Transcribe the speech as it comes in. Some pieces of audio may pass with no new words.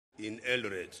in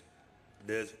Eldoret,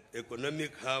 the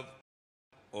economic hub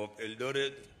of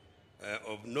Eldoret,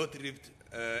 of North Rift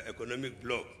Economic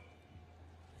Bloc.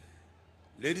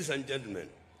 Ladies and gentlemen,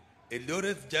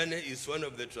 Eldoret's journey is one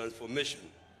of the transformation.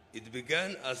 It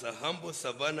began as a humble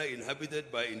savanna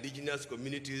inhabited by indigenous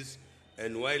communities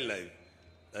and wildlife.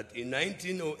 That in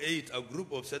 1908, a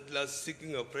group of settlers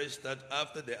seeking a fresh start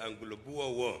after the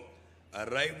Anglo-Boer War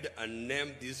arrived and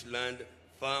named this land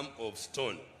Farm of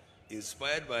Stone,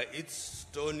 inspired by its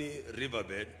stony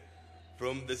riverbed.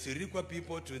 From the Sirikwa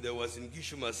people to the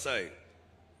Wasingishu Maasai,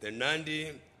 the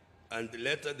Nandi, and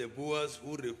later the Boers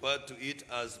who referred to it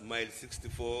as Mile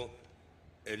 64,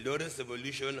 Eldoret's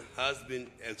evolution has been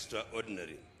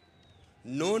extraordinary.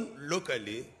 Known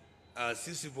locally as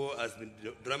Sisibo has been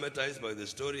dramatized by the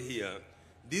story here,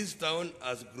 this town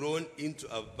has grown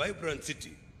into a vibrant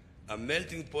city, a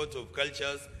melting pot of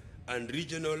cultures and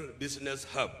regional business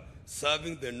hub,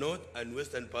 serving the north and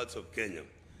western parts of Kenya.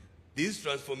 This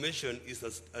transformation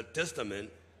is a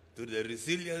testament to the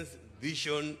resilience,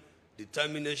 vision,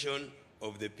 determination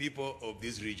of the people of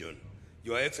this region.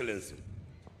 Your Excellency,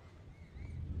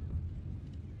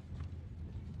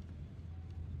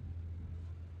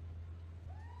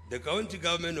 the county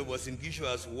government of Wasingishu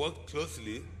has worked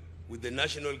closely with the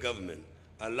national government,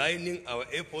 aligning our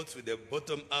efforts with the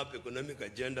bottom-up economic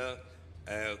agenda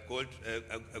called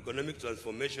Economic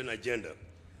Transformation Agenda.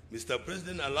 Mr.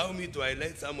 President, allow me to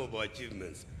highlight some of our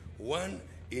achievements. One,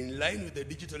 in line with the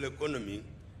digital economy,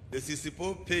 the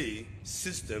Sisipo Pay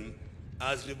system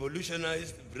has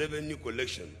revolutionized revenue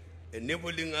collection,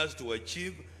 enabling us to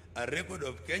achieve a record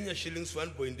of Kenya shillings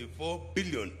 1.4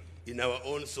 billion in our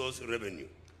own source revenue.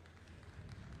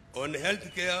 On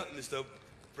healthcare, Mr.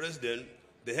 President,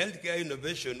 the healthcare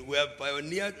innovation, we have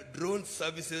pioneered drone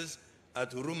services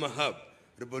at Huruma Hub,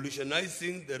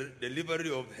 revolutionizing the delivery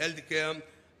of healthcare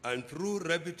and through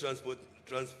rapid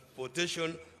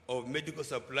transportation of medical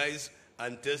supplies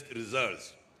and test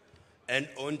results. And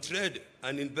on trade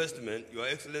and investment, Your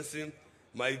Excellency,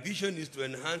 my vision is to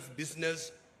enhance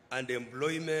business and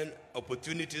employment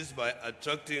opportunities by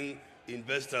attracting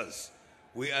investors.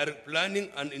 We are planning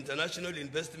an international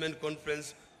investment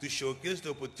conference to showcase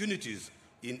the opportunities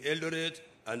in Eldoret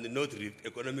and the North Rift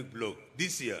Economic Bloc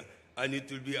this year, and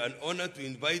it will be an honor to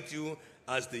invite you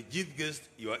as the chief guest,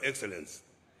 Your Excellency.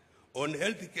 On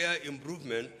healthcare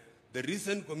improvement, the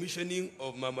recent commissioning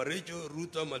of Mamarejo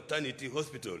Ruta Maternity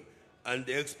Hospital and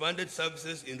the expanded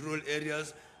services in rural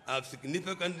areas have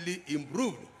significantly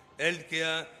improved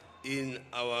healthcare in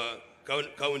our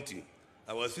county.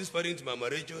 I was whispering to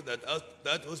Mamarejo that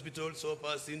that hospital so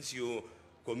far since you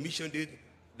commissioned it,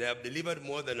 they have delivered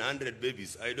more than 100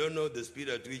 babies. I don't know the speed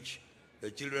at which the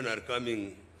children are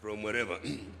coming from wherever.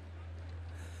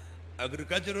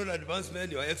 Agricultural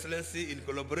advancement, Your Excellency, in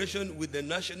collaboration with the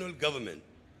national government,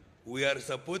 we are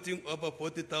supporting over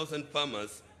 40,000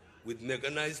 farmers with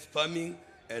mechanized farming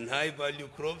and high-value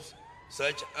crops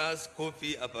such as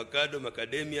coffee, avocado,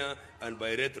 macadamia, and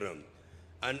pyrethrum.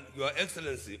 And Your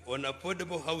Excellency, on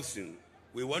affordable housing,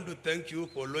 we want to thank you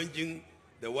for launching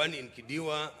the one in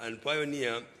Kidiwa and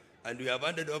Pioneer, and we have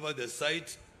handed over the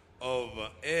site of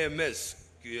AMS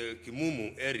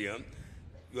Kimumu area.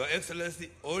 Your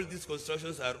Excellency, all these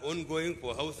constructions are ongoing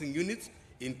for housing units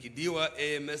in Kidiwa,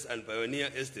 AMS, and Pioneer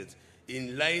Estates,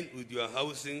 in line with your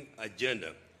housing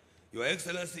agenda. Your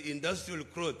Excellency, industrial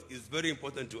growth is very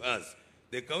important to us.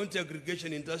 The County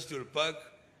Aggregation Industrial Park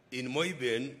in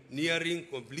Moiben, nearing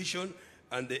completion,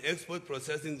 and the export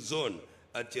processing zone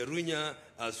at Cherunya,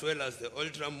 as well as the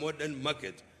ultra-modern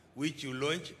market, which you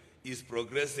launched, is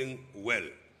progressing well.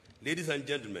 Ladies and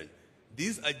gentlemen,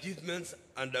 these achievements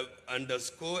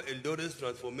underscore Eldoret's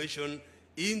transformation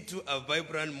into a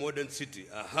vibrant modern city,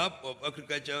 a hub of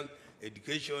agriculture,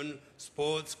 education,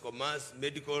 sports, commerce,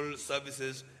 medical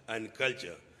services, and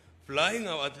culture. Flying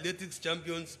our athletics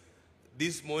champions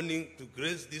this morning to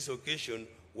grace this occasion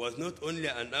was not only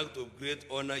an act of great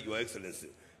honor, Your Excellency,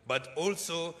 but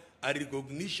also a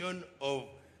recognition of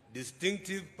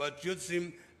distinctive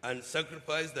patriotism and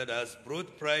sacrifice that has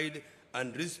brought pride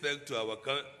and respect to our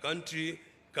country,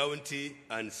 county,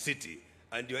 and city.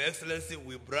 And Your Excellency,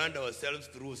 we brand ourselves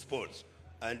through sports,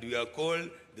 and we are called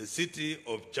the City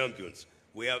of Champions.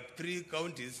 We have 3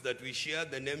 counties that we share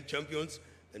the name champions,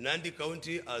 the Nandi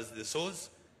County as the source,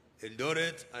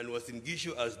 Eldoret and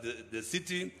Wasingishu as the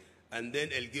city, and then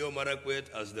Elgeyo Marakwet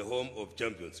as the home of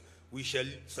champions. We shall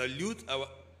salute our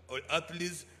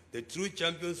athletes, the true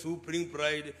champions who bring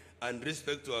pride and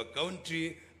respect to our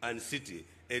country and city.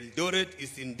 Eldoret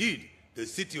is indeed the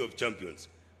city of champions.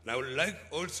 And I would like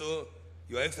also,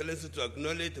 Your Excellency, to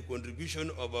acknowledge the contribution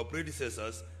of our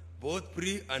predecessors, both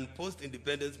pre- and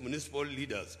post-independence municipal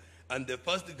leaders, and the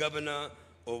first governor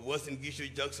of Western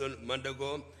Gishu, Jackson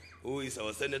Mandago, who is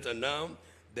our senator now.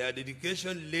 Their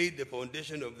dedication laid the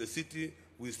foundation of the city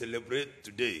we celebrate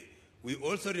today. We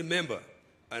also remember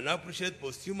and appreciate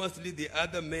posthumously the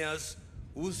other mayors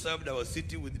who served our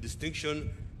city with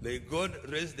distinction. May God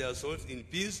rest their souls in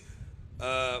peace.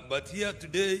 But here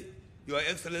today, Your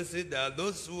Excellency, there are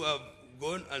those who have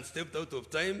gone and stepped out of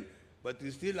time, but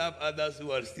we still have others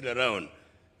who are still around.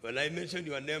 When I mention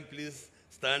your name, please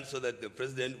stand so that the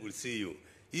President will see you.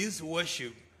 His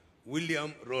Worship,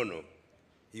 William Rono.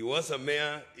 He was a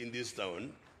mayor in this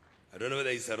town. I don't know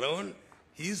whether he's around.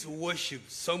 His Worship,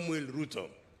 Samuel Ruto.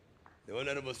 The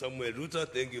Honorable Samuel Ruto,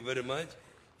 thank you very much.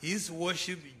 His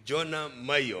Worship, Jonah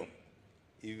Mayo.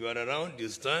 If you are around, you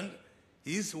stand.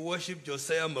 His Worship,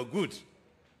 Josiah Magut,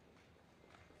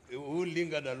 who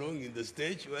lingered along in the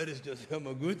stage. Where is Josiah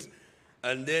Magut?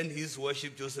 And then His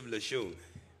Worship, Joseph Lashon.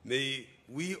 May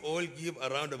we all give a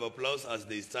round of applause as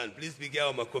they stand. Please begin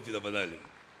our makofi tafadhali.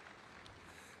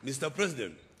 Mr.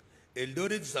 President,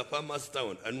 Eldoret is a farmer's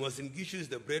town, and Uasin Gishu is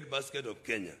the breadbasket of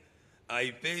Kenya.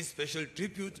 I pay special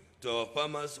tribute to our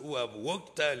farmers who have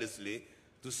worked tirelessly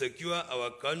to secure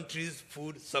our country's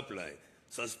food supply,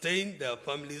 sustain their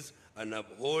families, and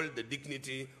uphold the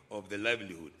dignity of the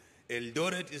livelihood.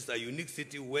 Eldoret is a unique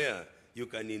city where you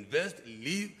can invest,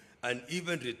 live, and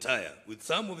even retire. With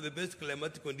some of the best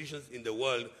climatic conditions in the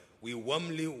world, we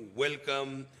warmly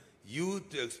welcome you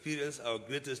to experience our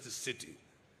greatest city.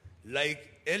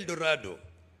 Like El Dorado,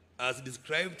 as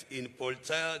described in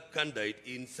Voltaire Candide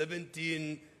in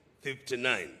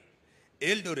 1759,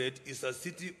 Eldoret is a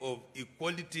city of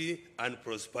equality and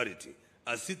prosperity,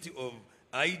 a city of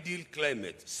ideal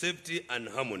climate, safety, and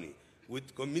harmony,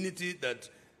 with community that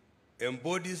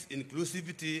embodies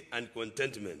inclusivity and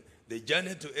contentment. The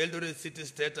journey to Eldoret city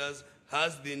status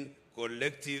has been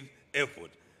collective effort.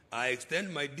 I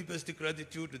extend my deepest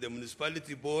gratitude to the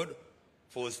municipality board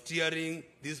for steering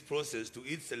this process to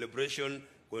its celebration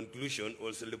conclusion or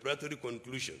celebratory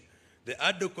conclusion. The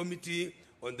ad hoc committee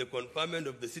on the conferment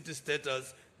of the city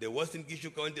status, the Western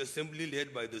Gishu County Assembly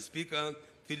led by the Speaker,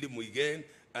 Philip Muigai,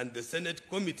 and the Senate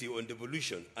Committee on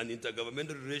Devolution and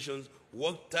Intergovernmental Relations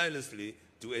worked tirelessly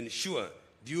to ensure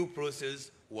due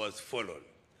process was followed.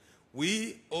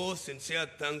 We owe sincere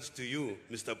thanks to you,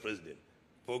 Mr. President,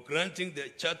 for granting the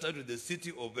charter to the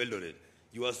city of Eldoret.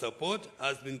 Your support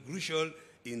has been crucial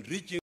in reaching